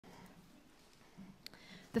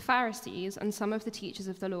The Pharisees and some of the teachers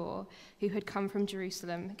of the law who had come from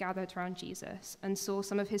Jerusalem gathered around Jesus and saw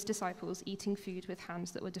some of his disciples eating food with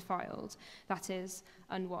hands that were defiled, that is,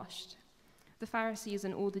 unwashed. The Pharisees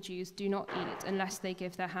and all the Jews do not eat unless they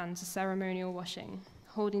give their hands a ceremonial washing,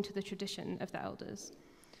 holding to the tradition of the elders.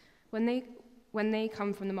 When they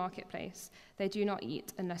come from the marketplace, they do not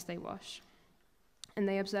eat unless they wash. And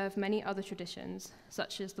they observe many other traditions,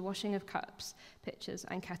 such as the washing of cups, pitchers,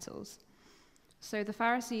 and kettles. So the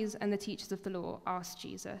Pharisees and the teachers of the law asked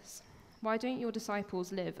Jesus, "Why don't your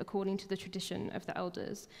disciples live according to the tradition of the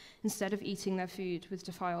elders, instead of eating their food with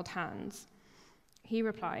defiled hands?" He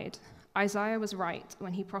replied, "Isaiah was right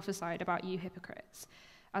when he prophesied about you hypocrites,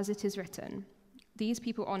 as it is written, 'These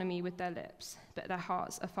people honor me with their lips, but their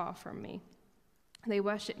hearts are far from me. They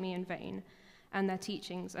worship me in vain, and their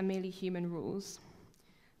teachings are merely human rules.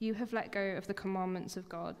 You have let go of the commandments of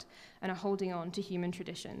God and are holding on to human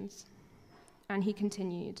traditions." And he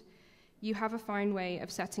continued, "You have a fine way of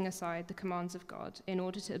setting aside the commands of God in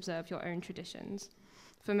order to observe your own traditions.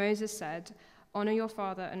 For Moses said, 'Honor your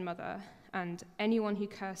father and mother,' and 'anyone who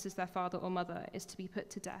curses their father or mother is to be put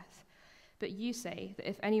to death.' But you say that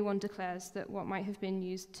if anyone declares that what might have been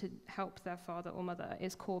used to help their father or mother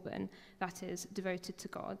is korban, that is, devoted to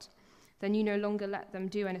God, then you no longer let them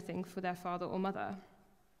do anything for their father or mother.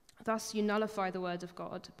 Thus you nullify the word of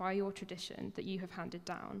God by your tradition that you have handed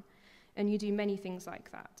down, and you do many things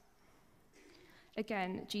like that."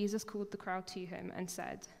 Again, Jesus called the crowd to him and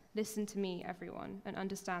said, "Listen to me, everyone, and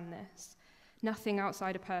understand this. Nothing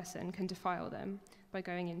outside a person can defile them by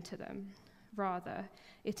going into them. Rather,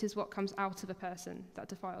 it is what comes out of a person that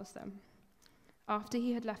defiles them." After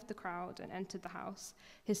he had left the crowd and entered the house,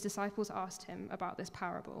 his disciples asked him about this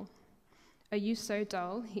parable. "Are you so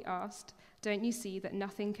dull?" he asked. "Don't you see that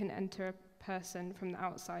nothing can enter a person from the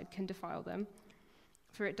outside can defile them?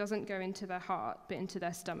 For it doesn't go into their heart, but into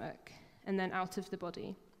their stomach, and then out of the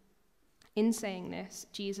body." In saying this,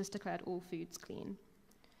 Jesus declared all foods clean.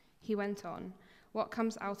 He went on, "What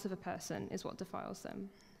comes out of a person is what defiles them.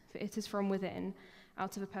 For it is from within,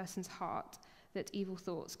 out of a person's heart, that evil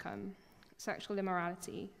thoughts come: sexual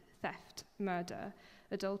immorality, theft, murder,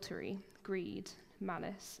 adultery, greed,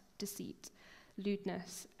 malice, deceit,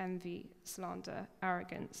 lewdness, envy, slander,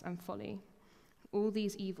 arrogance, and folly. All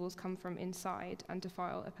these evils come from inside and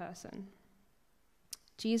defile a person."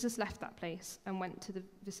 Jesus left that place and went to the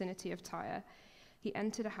vicinity of Tyre. He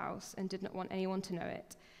entered a house and did not want anyone to know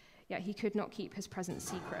it, yet he could not keep his presence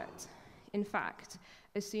secret. In fact,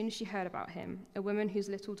 as soon as she heard about him, a woman whose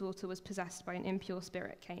little daughter was possessed by an impure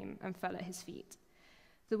spirit came and fell at his feet.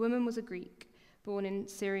 The woman was a Greek, born in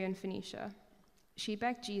Syrian Phoenicia. She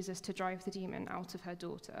begged Jesus to drive the demon out of her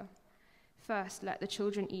daughter. "First, let the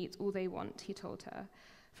children eat all they want," he told her,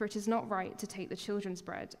 "for it is not right to take the children's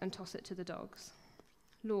bread and toss it to the dogs."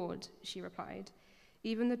 "Lord," she replied,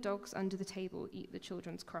 "even the dogs under the table eat the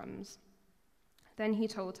children's crumbs." Then he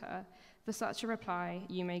told her, "For such a reply,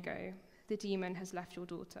 you may go. The demon has left your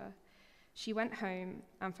daughter." She went home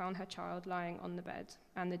and found her child lying on the bed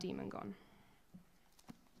and the demon gone.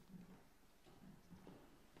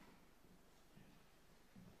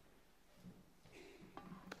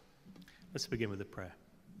 Let's begin with a prayer.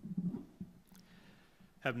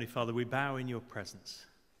 Heavenly Father, we bow in your presence.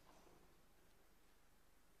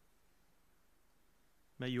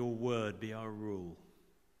 May your word be our rule,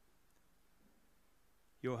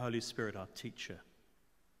 your Holy Spirit our teacher,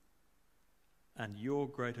 and your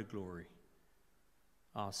greater glory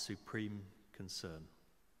our supreme concern.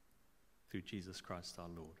 Through Jesus Christ our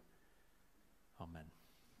Lord. Amen.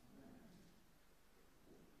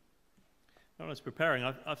 When I was preparing,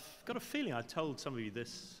 I've got a feeling I told some of you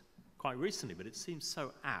this quite recently, but it seems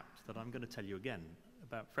so apt that I'm going to tell you again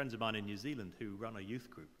about friends of mine in New Zealand who run a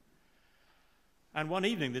youth group. And one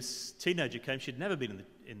evening, this teenager came. She'd never been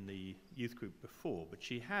in the youth group before, but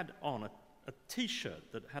she had on a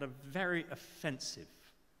T-shirt that had a very offensive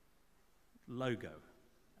logo.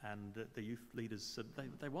 And the youth leaders said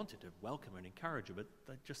they wanted to welcome her and encourage her, but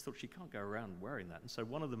they just thought she can't go around wearing that. And so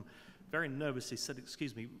one of them very nervously said,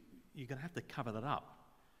 "Excuse me, you're going to have to cover that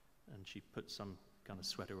up." And she put some kind of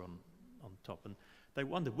sweater on top. And they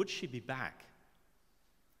wondered, would she be back?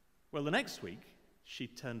 Well, the next week, she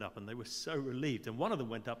turned up and they were so relieved. And one of them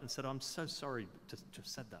went up and said, "I'm so sorry to have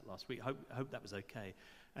said that last week. I hope that was okay."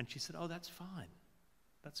 And she said, "Oh, that's fine.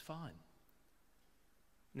 That's fine."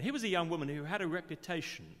 And here was a young woman who had a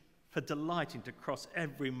reputation for delighting to cross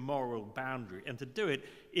every moral boundary and to do it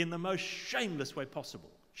in the most shameless way possible.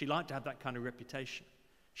 She liked to have that kind of reputation.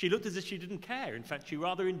 She looked as if she didn't care. In fact, she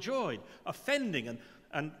rather enjoyed offending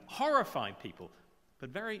and horrifying people.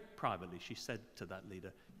 But very privately, she said to that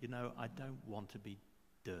leader, "You know, I don't want to be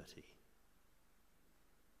dirty.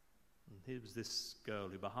 And here was this girl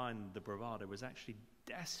who, behind the bravado, was actually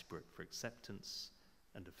desperate for acceptance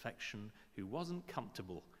and affection, who wasn't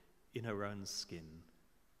comfortable in her own skin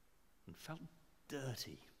and felt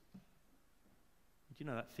dirty. Do you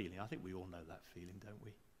know that feeling? I think we all know that feeling, don't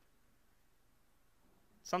we?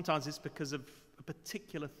 Sometimes it's because of a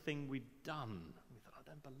particular thing we've done. We thought, I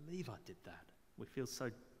don't believe I did that. We feel so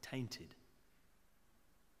tainted.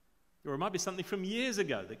 Or it might be something from years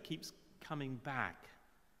ago that keeps coming back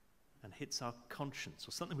and hits our conscience,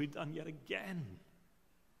 or something we've done yet again.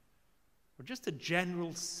 Or just a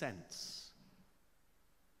general sense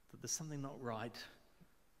that there's something not right.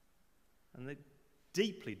 And it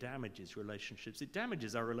deeply damages relationships. It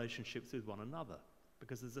damages our relationships with one another,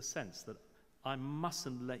 because there's a sense that I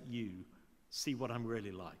mustn't let you see what I'm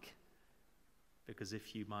really like. Because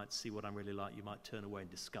if you might see what I'm really like, you might turn away in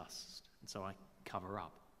disgust. And so I cover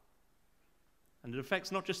up. And it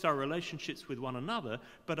affects not just our relationships with one another,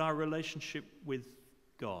 but our relationship with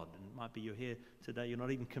God. And it might be you're here today, you're not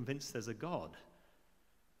even convinced there's a God.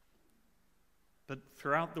 But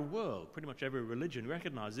throughout the world, pretty much every religion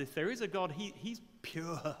recognizes if there is a God, he's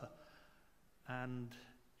pure. And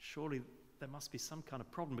surely there must be some kind of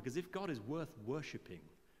problem, because if God is worth worshipping,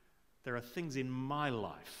 there are things in my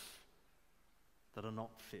life that are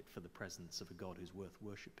not fit for the presence of a God who's worth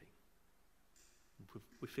worshipping.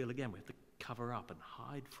 We feel again we have to cover up and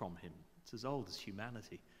hide from him. It's as old as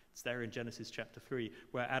humanity. It's there in Genesis chapter 3,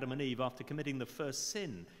 where Adam and Eve, after committing the first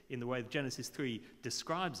sin in the way that Genesis 3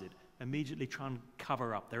 describes it, immediately try and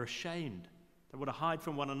cover up. They're ashamed. They want to hide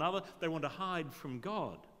from one another. They want to hide from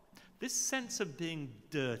God. This sense of being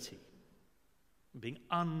dirty, being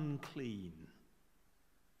unclean,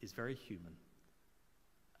 is very human.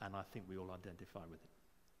 And I think we all identify with it.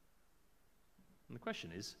 And the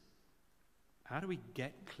question is, how do we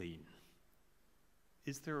get clean?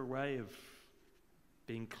 Is there a way of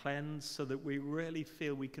being cleansed so that we really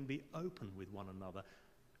feel we can be open with one another?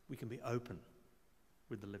 We can be open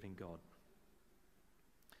with the living God.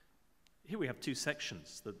 Here we have two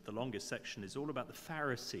sections. The longest section is all about the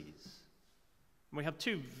Pharisees. And we have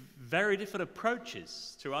two very different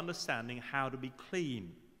approaches to understanding how to be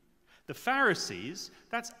clean. The Pharisees,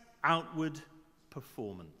 that's outward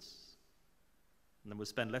performance. And then we'll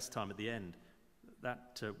spend less time at the end.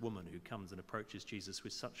 That woman who comes and approaches Jesus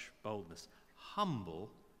with such boldness.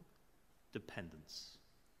 Humble dependence.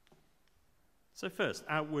 So first,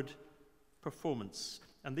 outward performance.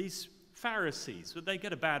 And these Pharisees, they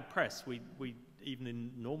get a bad press. We even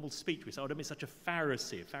in normal speech, we say, oh, don't be such a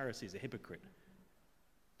Pharisee. A Pharisee is a hypocrite.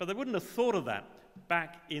 But they wouldn't have thought of that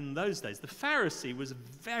back in those days. The Pharisee was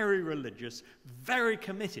very religious, very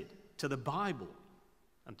committed to the Bible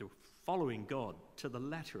and to following God to the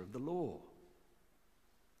letter of the law.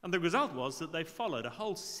 And the result was that they followed a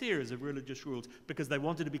whole series of religious rules because they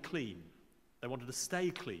wanted to be clean. They wanted to stay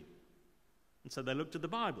clean. And so they looked at the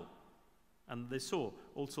Bible and they saw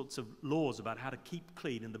all sorts of laws about how to keep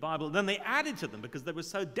clean in the Bible. And then they added to them because they were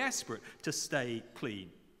so desperate to stay clean.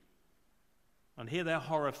 And here they're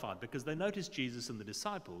horrified because they notice Jesus and the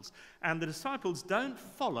disciples don't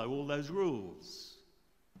follow all those rules,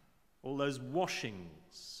 all those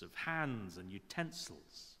washings of hands and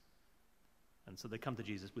utensils. And so they come to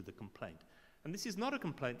Jesus with a complaint. And this is not a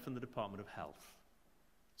complaint from the Department of Health.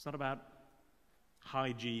 It's not about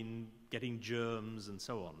hygiene, getting germs, and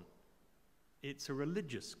so on. It's a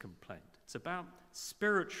religious complaint. It's about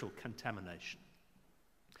spiritual contamination.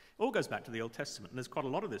 It all goes back to the Old Testament, and there's quite a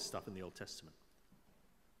lot of this stuff in the Old Testament.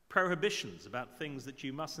 Prohibitions about things that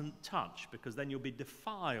you mustn't touch because then you'll be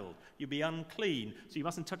defiled, you'll be unclean, so you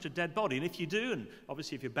mustn't touch a dead body. And if you do, and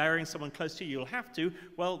obviously if you're burying someone close to you, you'll have to,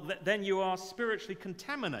 well, then you are spiritually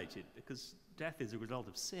contaminated because death is a result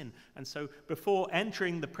of sin. And so before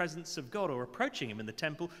entering the presence of God or approaching him in the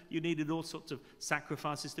temple, you needed all sorts of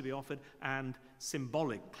sacrifices to be offered and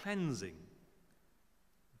symbolic cleansing.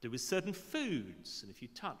 Do with certain foods, and if you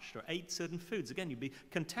touched or ate certain foods, again, you'd be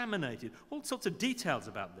contaminated. All sorts of details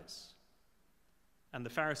about this. And the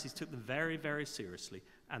Pharisees took them very, very seriously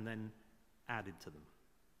and then added to them.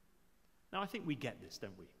 Now, I think we get this,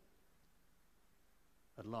 don't we?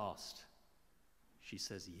 At last, she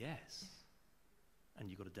says yes, and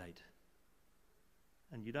you got a date.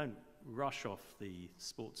 And you don't rush off the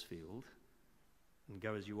sports field and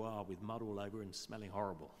go as you are with mud all over and smelling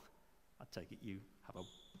horrible. I take it you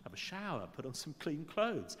have a shower, put on some clean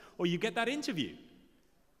clothes. Or you get that interview,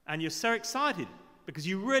 and you're so excited because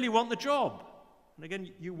you really want the job. And again,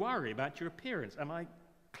 you worry about your appearance. Am I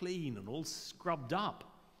clean and all scrubbed up?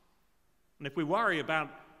 And if we worry about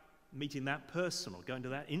meeting that person or going to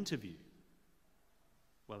that interview,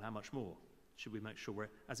 well, how much more should we make sure we're,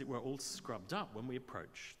 as it were, all scrubbed up when we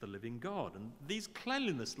approach the living God. And these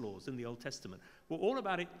cleanliness laws in the Old Testament were all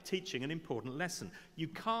about it teaching an important lesson. You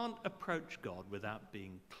can't approach God without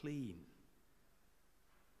being clean.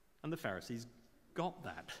 And the Pharisees got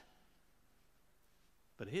that.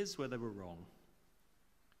 But here's where they were wrong.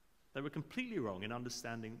 They were completely wrong in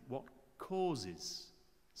understanding what causes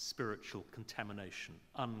spiritual contamination,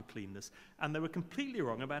 uncleanness, and they were completely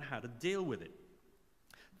wrong about how to deal with it.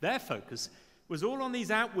 Their focus was all on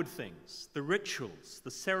these outward things, the rituals, the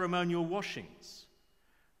ceremonial washings.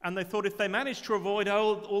 And they thought if they managed to avoid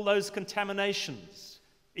all those contaminations,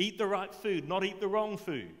 eat the right food, not eat the wrong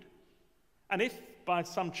food, and if by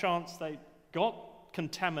some chance they got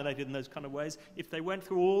contaminated in those kind of ways, if they went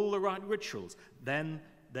through all the right rituals, then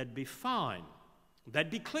they'd be fine. They'd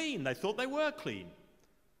be clean. They thought they were clean.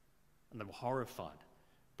 And they were horrified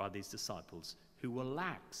by these disciples who were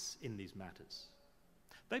lax in these matters.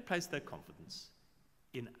 They placed their confidence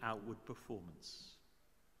in outward performance,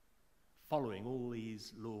 following all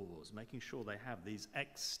these laws, making sure they have these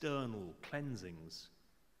external cleansings.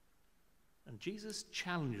 And Jesus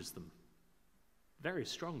challenges them very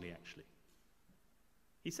strongly, actually.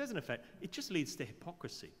 He says, in effect, it just leads to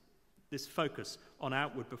hypocrisy, this focus on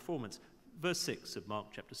outward performance. Verse 6 of Mark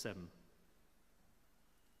chapter 7.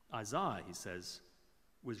 Isaiah, he says,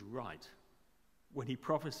 was right when he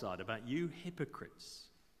prophesied about you hypocrites.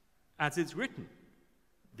 As it's written,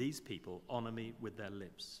 these people honor me with their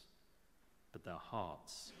lips, but their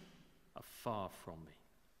hearts are far from me.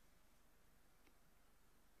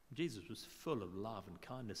 Jesus was full of love and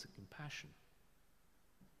kindness and compassion,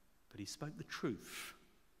 but he spoke the truth,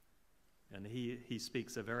 and he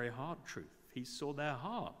speaks a very hard truth. He saw their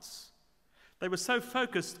hearts. They were so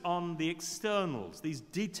focused on the externals, these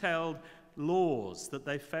detailed laws, that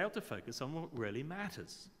they failed to focus on what really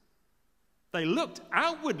matters. They looked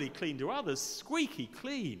outwardly clean to others, squeaky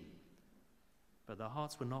clean, but their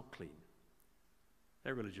hearts were not clean.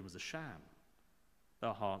 Their religion was a sham.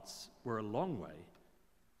 Their hearts were a long way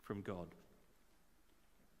from God.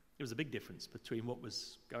 There was a big difference between what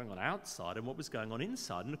was going on outside and what was going on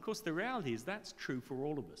inside. And of course, the reality is that's true for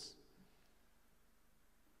all of us.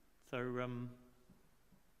 So,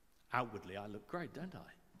 outwardly, I look great, don't I?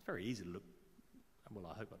 It's very easy to look, well,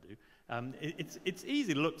 I hope I do. It's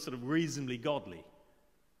easy to look sort of reasonably godly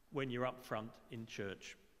when you're up front in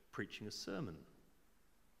church preaching a sermon.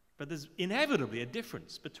 But there's inevitably a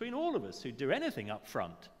difference between all of us who do anything up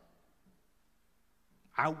front,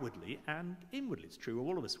 outwardly and inwardly. It's true of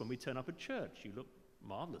all of us when we turn up at church. You look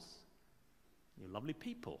marvelous. You're lovely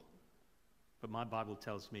people. But my Bible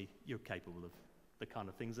tells me you're capable of the kind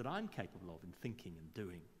of things that I'm capable of in thinking and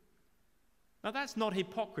doing. Now, that's not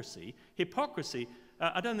hypocrisy. Hypocrisy,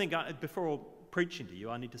 I don't think before preaching to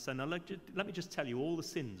you, I need to say, now let me just tell you all the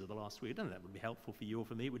sins of the last week. I don't think that would be helpful for you or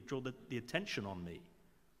for me. It would draw the attention on me.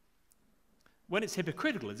 When it's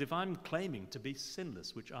hypocritical, as if I'm claiming to be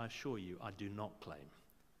sinless, which I assure you I do not claim.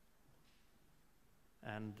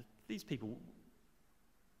 And these people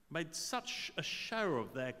made such a show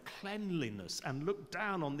of their cleanliness and looked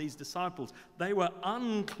down on these disciples. They were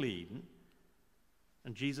unclean.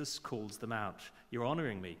 And Jesus calls them out. You're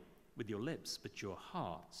honoring me with your lips, but your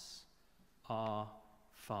hearts are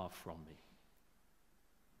far from me.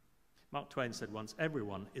 Mark Twain said once,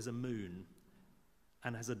 everyone is a moon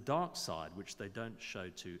and has a dark side which they don't show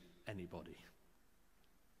to anybody.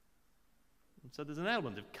 And so there's an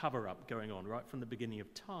element of cover-up going on right from the beginning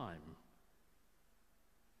of time.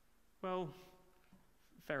 Well,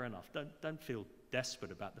 fair enough. Don't feel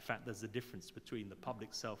desperate about the fact there's a difference between the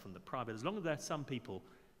public self and the private, as long as there are some people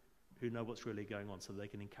who know what's really going on so they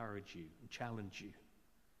can encourage you and challenge you.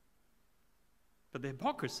 But the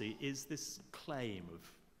hypocrisy is this claim of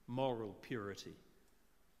moral purity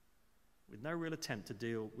with no real attempt to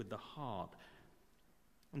deal with the heart.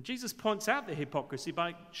 And Jesus points out the hypocrisy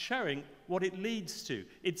by showing what it leads to.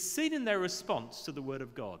 It's seen in their response to the Word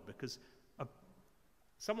of God, because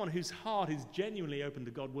someone whose heart is genuinely open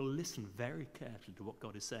to God will listen very carefully to what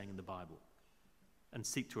God is saying in the Bible and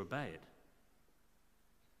seek to obey it.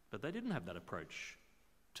 But they didn't have that approach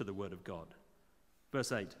to the Word of God.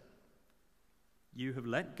 Verse 8, you have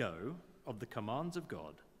let go of the commands of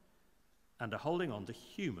God and are holding on to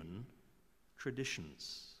human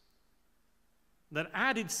traditions that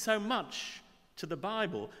added so much to the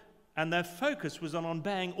Bible, and their focus was on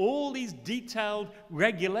obeying all these detailed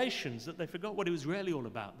regulations that they forgot what it was really all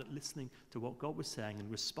about, that listening to what God was saying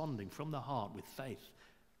and responding from the heart with faith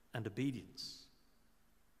and obedience.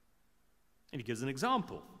 And he gives an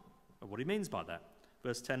example of what he means by that.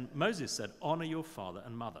 Verse 10, Moses said, honor your father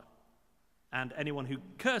and mother, and anyone who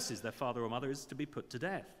curses their father or mother is to be put to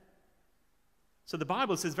death. So the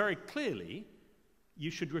Bible says very clearly,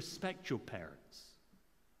 you should respect your parents.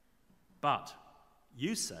 But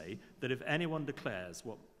you say that if anyone declares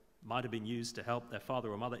what might have been used to help their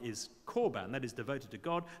father or mother is korban, that is devoted to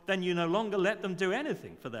God, then you no longer let them do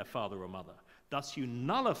anything for their father or mother. Thus you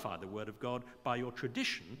nullify the word of God by your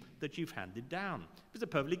tradition that you've handed down. It's a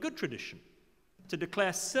perfectly good tradition to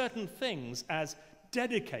declare certain things as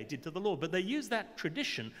dedicated to the Lord, but they use that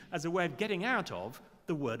tradition as a way of getting out of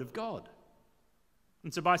the word of God.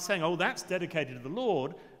 And so by saying, oh, that's dedicated to the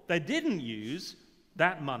Lord, they didn't use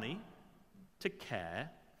that money to care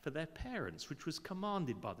for their parents, which was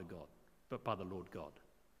commanded by the Lord God.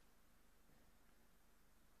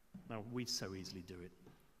 Now, we so easily do it.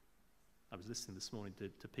 I was listening this morning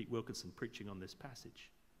to Pete Wilkinson preaching on this passage.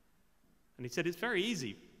 And he said it's very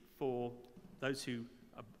easy for those who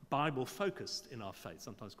are Bible-focused in our faith,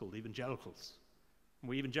 sometimes called evangelicals. And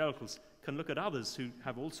we evangelicals can look at others who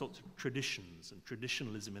have all sorts of traditions and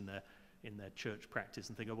traditionalism in their church practice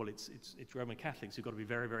and think, oh, well, it's Roman Catholics who've got to be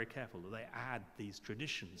very, very careful that they add these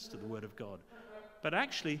traditions to the Word of God. But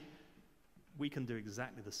actually, we can do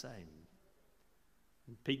exactly the same.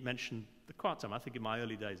 And Pete mentioned the quiet time. I think in my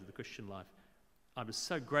early days of the Christian life, I was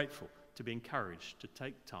so grateful to be encouraged to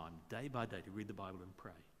take time day by day to read the Bible and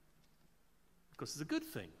pray. Because it's a good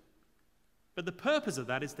thing. But the purpose of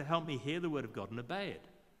that is to help me hear the Word of God and obey it.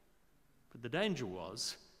 But the danger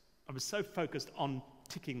was, I was so focused on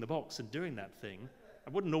ticking the box and doing that thing, I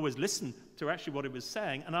wouldn't always listen to actually what it was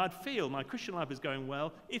saying, and I'd feel my Christian life was going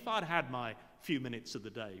well if I'd had my few minutes of the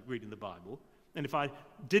day reading the Bible, and if I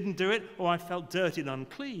didn't do it, or I felt dirty and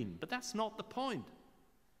unclean. But that's not the point.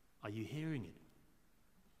 Are you hearing it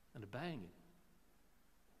and obeying it?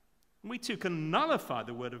 And we too can nullify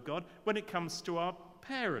the Word of God when it comes to our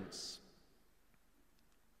parents.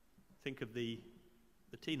 Think of the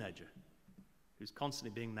teenager who's constantly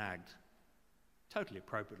being nagged, totally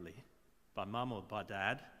appropriately, by mum or by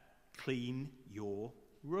dad. Clean your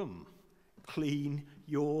room. Clean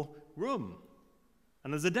your room.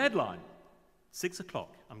 And there's a deadline. 6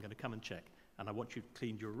 o'clock, I'm going to come and check, and I want you to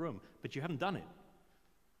clean your room. But you haven't done it.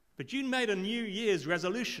 But you made a New Year's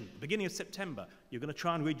resolution, beginning of September, you're going to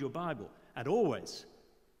try and read your Bible. And always,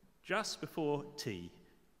 just before tea,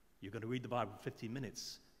 you're going to read the Bible for 15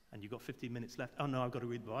 minutes, and you've got 15 minutes left. Oh no, I've got to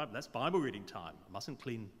read the Bible. That's Bible reading time. I mustn't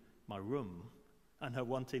clean my room. I know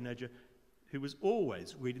one teenager who was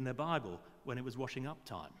always reading their Bible when it was washing up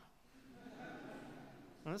time.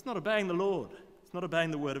 Well, that's not obeying the Lord. It's not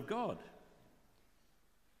obeying the Word of God.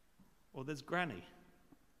 Or there's Granny,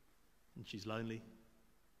 and she's lonely,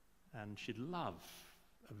 and she'd love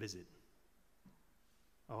a visit.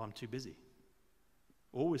 Oh, I'm too busy.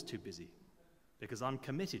 Always too busy, because I'm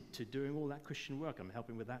committed to doing all that Christian work. I'm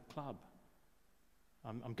helping with that club.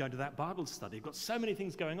 I'm going to that Bible study. I've got so many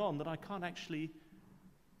things going on that I can't actually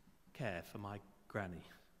care for my granny.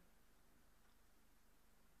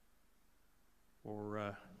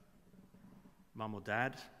 Or mum or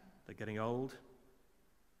dad, they're getting old.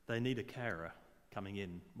 They need a carer coming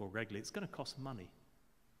in more regularly. It's going to cost money.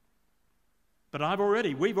 But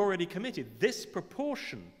we've already committed this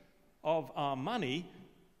proportion of our money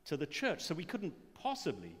to the church, so we couldn't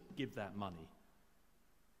possibly give that money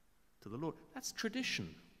to the Lord. That's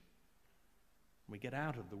tradition. We get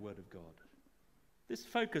out of the Word of God. This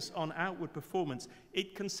focus on outward performance,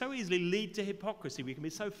 it can so easily lead to hypocrisy. We can be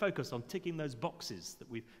so focused on ticking those boxes that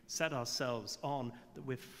we've set ourselves on that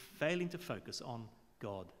we're failing to focus on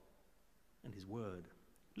God and His Word.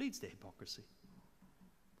 It leads to hypocrisy.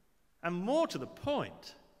 And more to the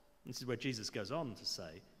point, this is where Jesus goes on to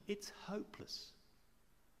say, it's hopeless.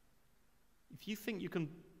 If you think you can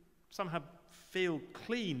somehow feel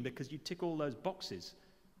clean because you tick all those boxes,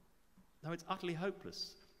 no, it's utterly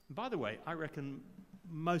hopeless. And by the way, I reckon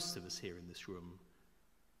most of us here in this room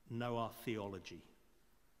know our theology.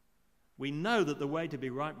 We know that the way to be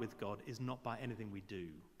right with God is not by anything we do,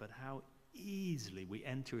 but how easily we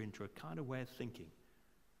enter into a kind of way of thinking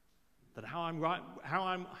that how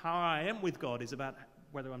I am with God is about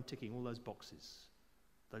whether I'm ticking all those boxes,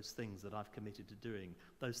 those things that I've committed to doing,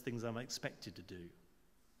 those things I'm expected to do.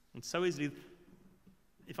 And so easily,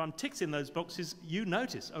 if I'm ticked in those boxes, you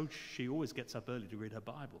notice, oh, she always gets up early to read her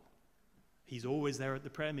Bible. He's always there at the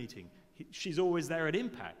prayer meeting. She's always there at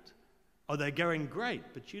Impact. Oh, they're going great,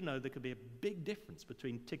 but you know there could be a big difference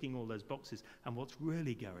between ticking all those boxes and what's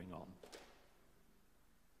really going on.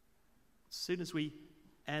 As soon as we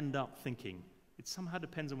end up thinking it somehow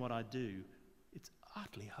depends on what I do, it's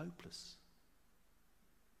utterly hopeless.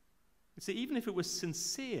 You see, even if it was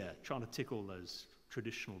sincere trying to tick all those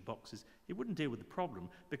traditional boxes, it wouldn't deal with the problem,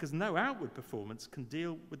 because no outward performance can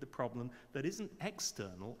deal with the problem that isn't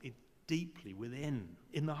external, it's deeply within,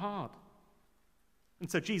 in the heart.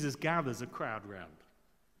 And so Jesus gathers a crowd round.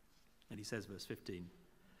 And he says, verse 15,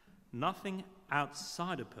 nothing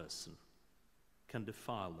outside a person can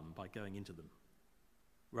defile them by going into them.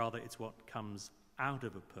 Rather, it's what comes out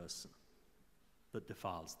of a person that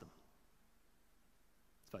defiles them.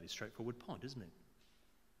 It's a very straightforward point, isn't it?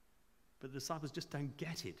 But the disciples just don't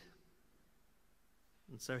get it.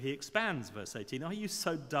 And so he expands, verse 18, are you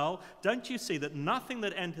so dull? Don't you see that nothing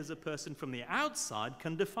that enters a person from the outside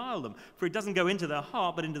can defile them? For it doesn't go into their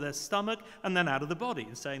heart, but into their stomach, and then out of the body.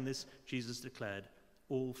 In saying this, Jesus declared,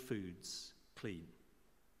 all foods clean.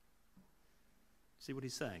 See what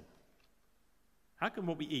he's saying? How can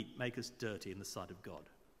what we eat make us dirty in the sight of God?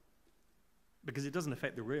 Because it doesn't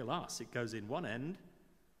affect the real us. It goes in one end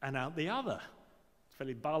and out the other. It's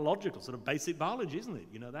fairly biological, sort of basic biology, isn't it?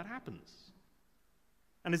 You know, that happens.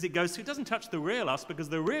 And as it goes through, it doesn't touch the real us, because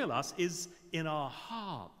the real us is in our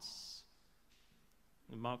hearts.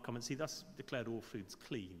 And Mark comments, he thus declared all foods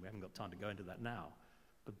clean. We haven't got time to go into that now.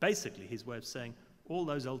 But basically, his way of saying all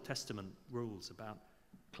those Old Testament rules about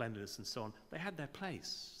cleanliness and so on, they had their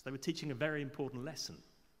place. They were teaching a very important lesson,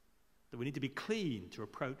 that we need to be clean to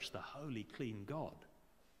approach the holy, clean God.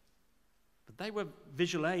 But they were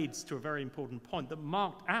visual aids to a very important point that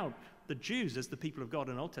marked out the Jews as the people of God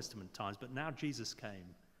in Old Testament times, but now Jesus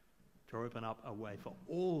came to open up a way for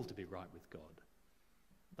all to be right with God.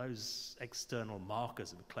 Those external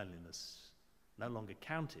markers of cleanliness no longer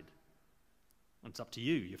counted. And it's up to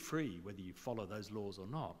you. You're free whether you follow those laws or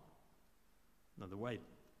not. Now, the way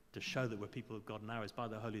to show that we're people of God now is by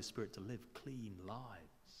the Holy Spirit to live clean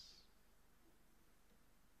lives.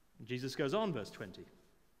 And Jesus goes on, verse 20.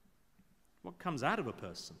 What comes out of a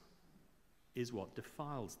person is what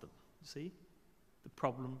defiles them. See? The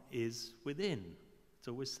problem is within. It's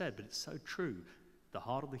always said, but it's so true. The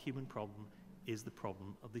heart of the human problem is the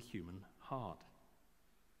problem of the human heart.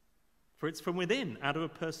 For it's from within, out of a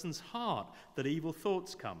person's heart, that evil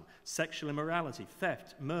thoughts come. Sexual immorality,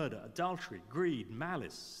 theft, murder, adultery, greed,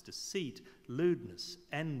 malice, deceit, lewdness,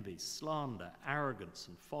 envy, slander, arrogance,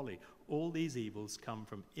 and folly. All these evils come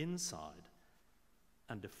from inside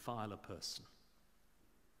and defile a person.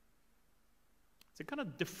 It's a kind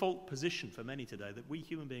of default position for many today that we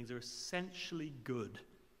human beings are essentially good.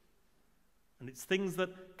 And it's things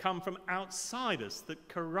that come from outside us that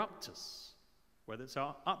corrupt us, whether it's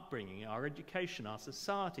our upbringing, our education, our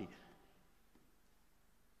society.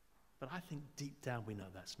 But I think deep down we know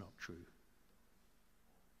that's not true.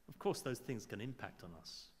 Of course, those things can impact on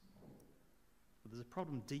us. But there's a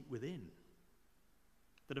problem deep within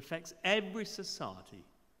that affects every society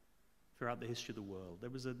throughout the history of the world. There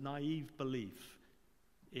was a naive belief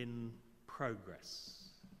in progress.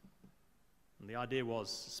 And the idea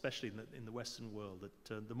was, especially in the Western world,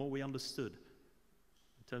 that the more we understood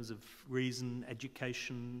in terms of reason,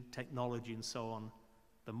 education, technology, and so on,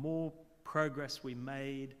 the more progress we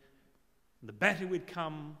made, the better we'd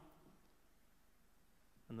come.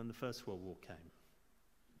 And then the First World War came.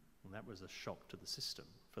 And that was a shock to the system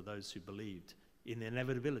for those who believed in the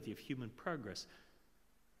inevitability of human progress.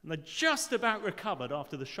 And they just about recovered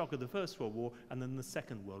after the shock of the First World War, and then the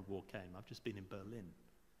Second World War came. I've just been in Berlin.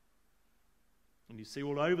 And you see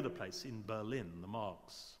all over the place in Berlin the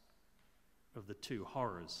marks of the two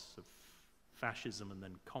horrors of fascism and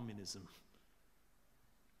then communism.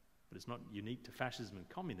 But it's not unique to fascism and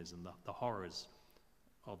communism. The horrors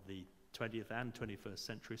of the 20th and 21st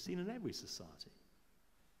century are seen in every society.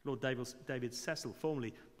 Lord David Cecil,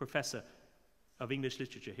 formerly professor of English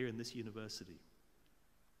literature here in this university,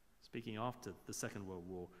 speaking after the Second World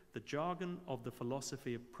War, the jargon of the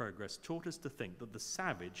philosophy of progress taught us to think that the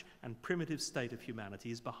savage and primitive state of humanity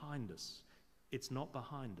is behind us. It's not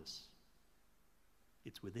behind us.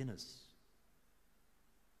 It's within us.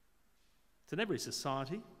 It's in every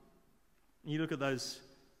society. You look at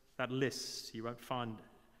that list, you won't find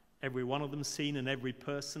every one of them seen in every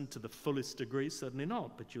person to the fullest degree, certainly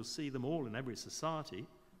not, but you'll see them all in every society.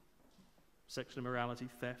 Sexual immorality,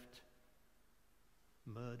 theft,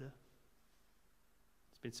 murder.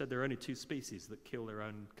 It's been said there are only two species that kill their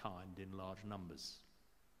own kind in large numbers: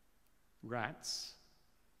 rats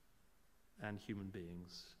and human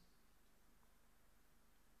beings.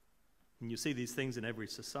 And you see these things in every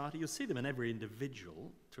society. You'll see them in every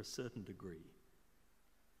individual to a certain degree.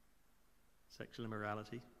 Sexual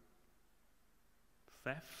immorality,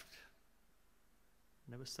 theft,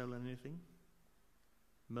 never stolen anything.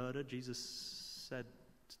 Murder, Jesus said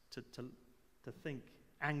to think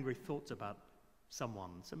angry thoughts about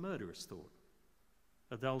someone. It's a murderous thought.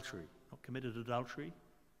 Adultery, not committed adultery.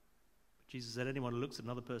 But Jesus said anyone who looks at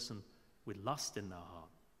another person with lust in their heart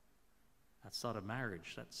outside of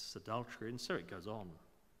marriage, that's adultery, and so it goes on.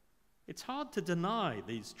 It's hard to deny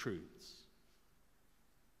these truths.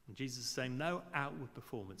 And Jesus is saying no outward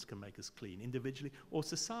performance can make us clean, individually or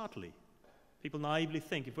societally. People naively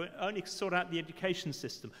think if we only sort out the education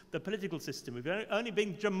system, the political system, if we only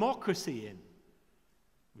bring democracy in.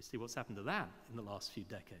 We see what's happened to that in the last few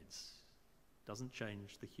decades. Doesn't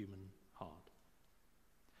change the human heart.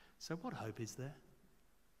 So what hope is there?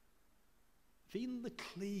 If even the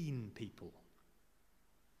clean people,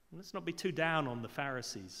 and let's not be too down on the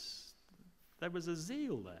Pharisees, there was a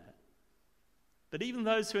zeal there. But even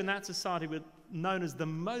those who in that society were known as the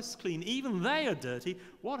most clean, even they are dirty.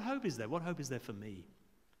 What hope is there? What hope is there for me?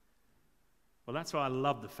 Well, that's why I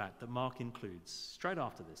love the fact that Mark includes, straight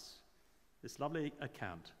after this lovely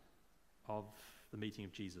account of the meeting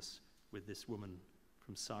of Jesus with this woman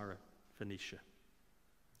from Phoenicia.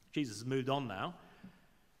 Jesus has moved on now,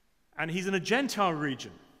 and he's in a Gentile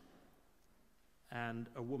region. And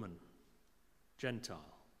a woman, Gentile,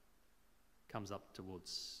 comes up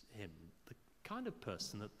towards him. The kind of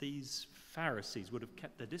person that these Pharisees would have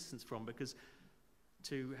kept their distance from, because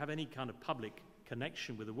to have any kind of public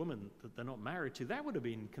connection with a woman that they're not married to, that would have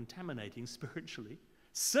been contaminating spiritually.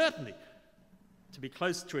 Certainly, to be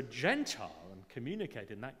close to a Gentile and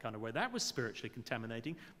communicate in that kind of way, that was spiritually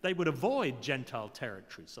contaminating. They would avoid Gentile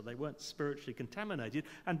territory, so they weren't spiritually contaminated.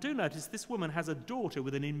 And do notice, this woman has a daughter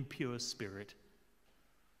with an impure spirit,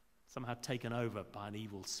 somehow taken over by an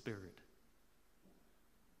evil spirit.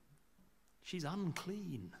 She's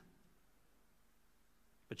unclean.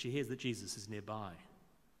 But she hears that Jesus is nearby.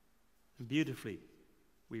 And beautifully,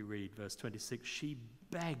 we read, verse 26, she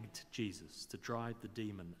begged Jesus to drive the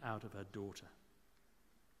demon out of her daughter.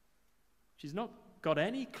 She's not got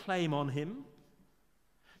any claim on him.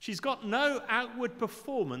 She's got no outward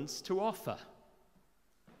performance to offer.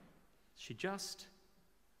 She just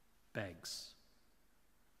begs.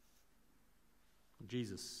 And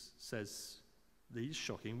Jesus says these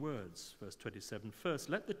shocking words, verse 27, first,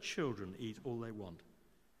 let the children eat all they want.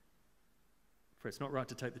 For it's not right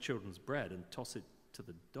to take the children's bread and toss it to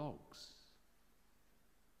the dogs.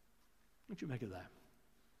 What do you make of that?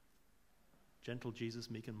 Gentle Jesus,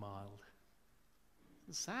 meek and mild. It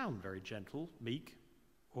doesn't sound very gentle, meek,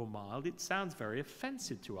 or mild. It sounds very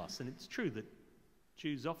offensive to us. And it's true that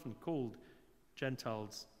Jews often called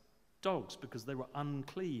Gentiles dogs because they were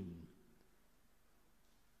unclean.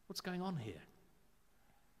 What's going on here?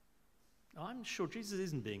 I'm sure Jesus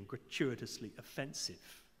isn't being gratuitously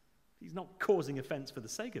offensive. He's not causing offense for the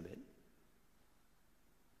sake of it.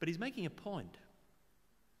 But he's making a point.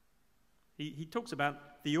 He talks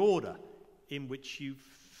about the order in which you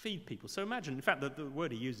feed people. So imagine, in fact, the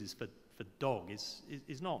word he uses for dog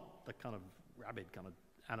is not the kind of rabid kind of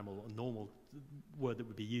animal, a normal word that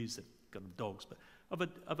would be used of kind of dogs, but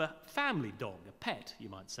of a family dog, a pet, you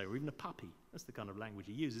might say, or even a puppy. That's the kind of language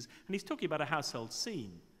he uses. And he's talking about a household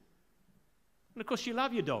scene. And of course, you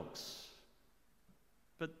love your dogs,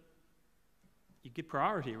 but you give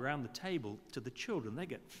priority around the table to the children. They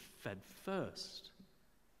get fed first.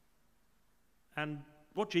 And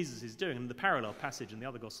what Jesus is doing, and the parallel passage in the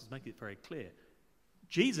other Gospels make it very clear,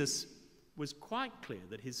 Jesus was quite clear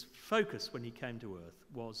that his focus when he came to earth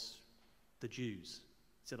was the Jews.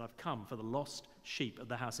 He said, I've come for the lost sheep of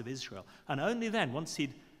the house of Israel. And only then, once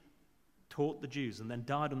he'd taught the Jews and then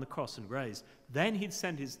died on the cross and raised, then he'd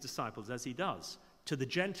send his disciples, as he does, to the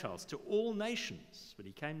Gentiles, to all nations. But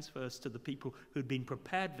he came first to the people who'd been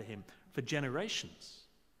prepared for him for generations.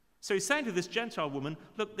 So he's saying to this Gentile woman,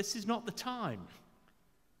 look, this is not the time.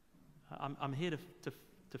 I'm here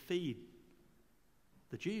to feed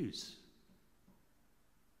the Jews.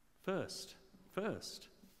 First. That's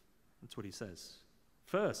what he says.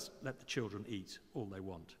 First, let the children eat all they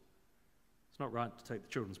want. It's not right to take the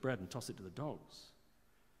children's bread and toss it to the dogs.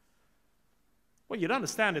 Well, you'd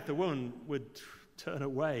understand if the woman would turn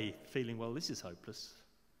away feeling, well, this is hopeless.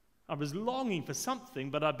 I was longing for something,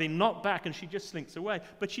 but I've been knocked back, and she just slinks away.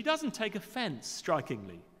 But she doesn't take offense,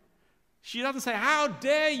 strikingly. She doesn't say, how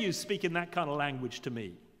dare you speak in that kind of language to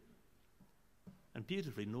me? And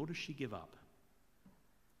beautifully, nor does she give up.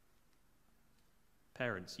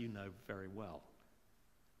 Parents, you know very well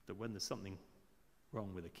that when there's something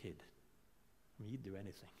wrong with a kid, I mean, you'd do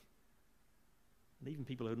anything. And even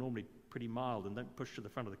people who are normally pretty mild and don't push to the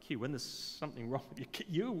front of the queue, when there's something wrong with your kid,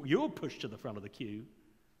 you'll push to the front of the queue.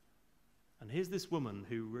 And here's this woman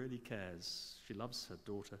who really cares. She loves her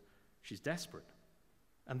daughter. She's desperate.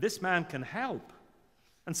 And this man can help.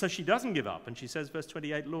 And so she doesn't give up. And she says, verse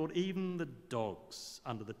 28, Lord, even the dogs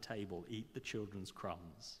under the table eat the children's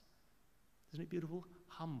crumbs. Isn't it beautiful?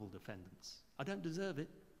 Humble dependence. I don't deserve it.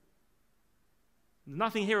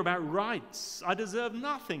 Nothing here about rights. I deserve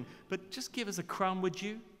nothing, but just give us a crumb, would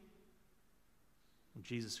you? And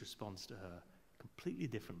Jesus responds to her completely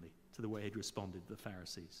differently to the way he'd responded to the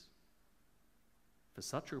Pharisees. For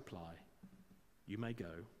such a reply, you may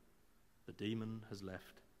go. The demon has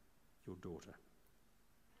left your daughter.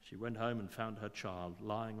 She went home and found her child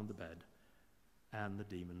lying on the bed, and the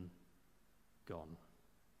demon gone.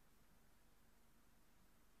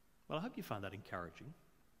 Well, I hope you find that encouraging.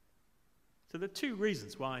 So there are two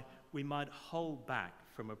reasons why we might hold back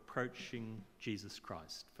from approaching Jesus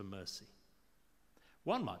Christ for mercy.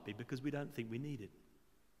 One might be because we don't think we need it.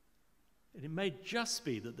 And it may just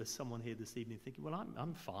be that there's someone here this evening thinking, well,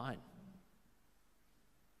 I'm fine.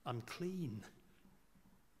 I'm clean.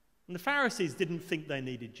 And the Pharisees didn't think they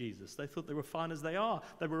needed Jesus. They thought they were fine as they are.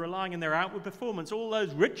 They were relying on their outward performance, all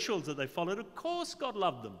those rituals that they followed. Of course God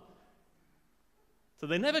loved them. So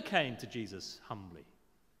they never came to Jesus humbly.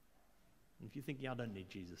 And if you think, I don't need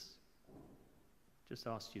Jesus, just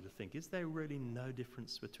ask you to think, is there really no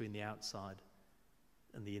difference between the outside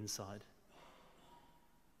and the inside?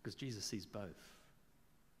 Because Jesus sees both.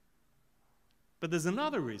 But there's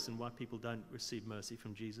another reason why people don't receive mercy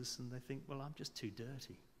from Jesus, and they think, well, I'm just too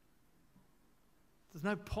dirty. There's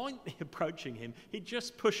no point me approaching him. He'd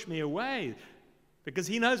just push me away because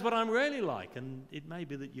he knows what I'm really like, and it may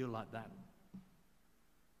be that you're like that.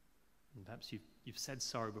 And perhaps you've said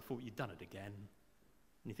sorry before, but you've done it again.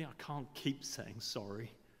 And you think, I can't keep saying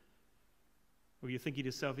sorry. Or you're thinking to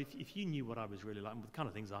yourself, if you knew what I was really like and the kind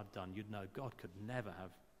of things I've done, you'd know God could never have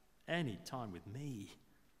any time with me.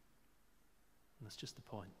 And that's just the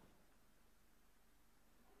point.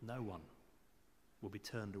 No one will be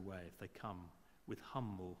turned away if they come with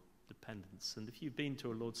humble dependence. And if you've been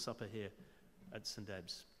to a Lord's Supper here at St.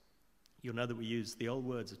 Ebbe's, you'll know that we use the old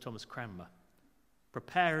words of Thomas Cranmer,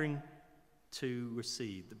 preparing to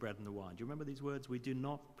receive the bread and the wine. Do you remember these words? We do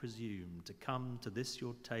not presume to come to this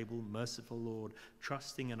your table, merciful Lord,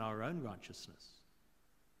 trusting in our own righteousness,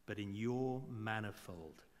 but in your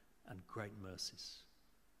manifold and great mercies.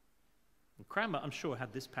 And Cranmer, I'm sure,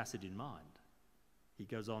 had this passage in mind. He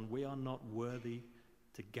goes on, we are not worthy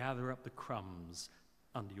to gather up the crumbs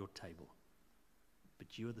under your table,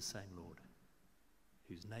 but you are the same Lord,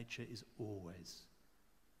 whose nature is always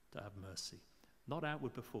to have mercy. Not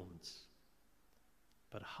outward performance,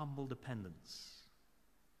 but humble dependence.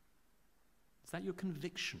 Is that your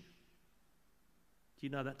conviction? Do you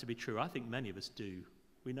know that to be true? I think many of us do.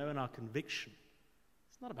 We know in our conviction,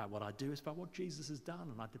 it's not about what I do, it's about what Jesus has done,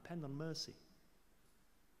 and I depend on mercy.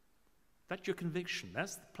 That's your conviction.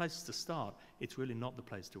 That's the place to start. It's really not the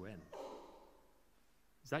place to end.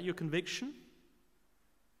 Is that your conviction?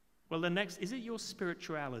 Well, the next, is it your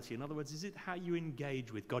spirituality? In other words, is it how you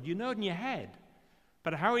engage with God? You know it in your head.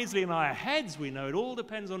 But how easily in our heads we know it all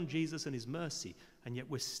depends on Jesus and his mercy, and yet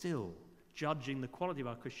we're still judging the quality of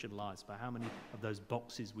our Christian lives by how many of those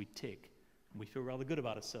boxes we tick. And we feel rather good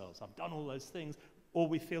about ourselves. I've done all those things, or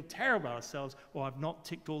we feel terrible about ourselves, or I've not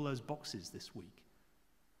ticked all those boxes this week.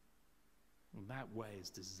 And that way is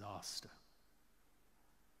disaster.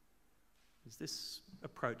 Is this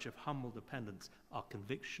approach of humble dependence our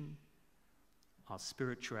conviction, our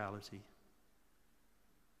spirituality,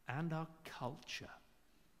 and our culture?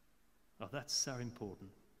 Oh, that's so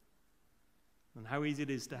important. And how easy it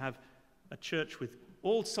is to have a church with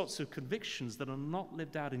all sorts of convictions that are not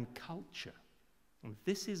lived out in culture. And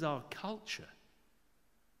this is our culture.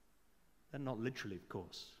 And not literally, of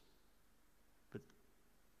course. But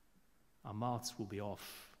our mouths will be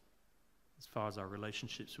off as far as our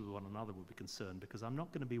relationships with one another will be concerned, because I'm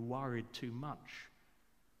not going to be worried too much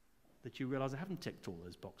that you realize I haven't ticked all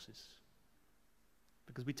those boxes.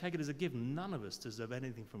 Because we take it as a given. None of us deserve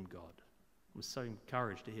anything from God. I was so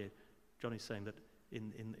encouraged to hear Johnny saying that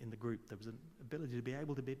in the group there was an ability to be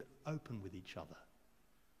able to be open with each other.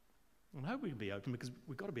 And I hope we can be open, because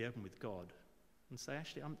we've got to be open with God and say,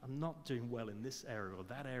 actually, I'm not doing well in this area or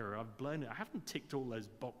that area. I've blown it. I haven't ticked all those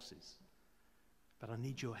boxes. But I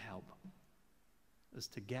need your help. As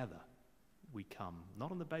together we come,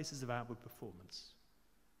 not on the basis of outward performance,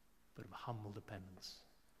 but of humble dependence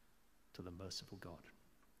to the merciful God.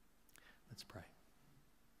 Let's pray.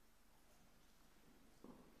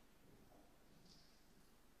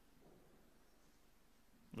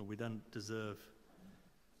 Lord, we don't deserve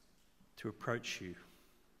to approach you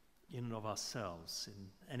in and of ourselves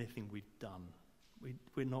in anything we've done.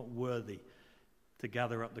 We're not worthy to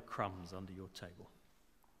gather up the crumbs under your table.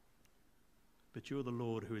 But you're the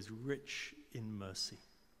Lord who is rich in mercy.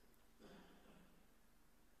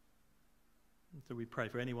 And so we pray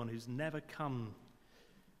for anyone who's never come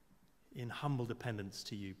in humble dependence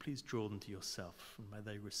to you. Please draw them to yourself, and may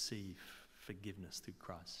they receive forgiveness through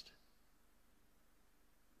Christ.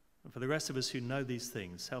 And for the rest of us who know these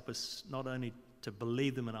things, help us not only to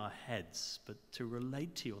believe them in our heads, but to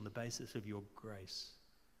relate to you on the basis of your grace,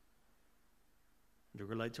 and to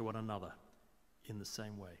relate to one another in the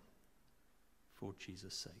same way, for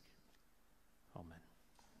Jesus' sake. Amen.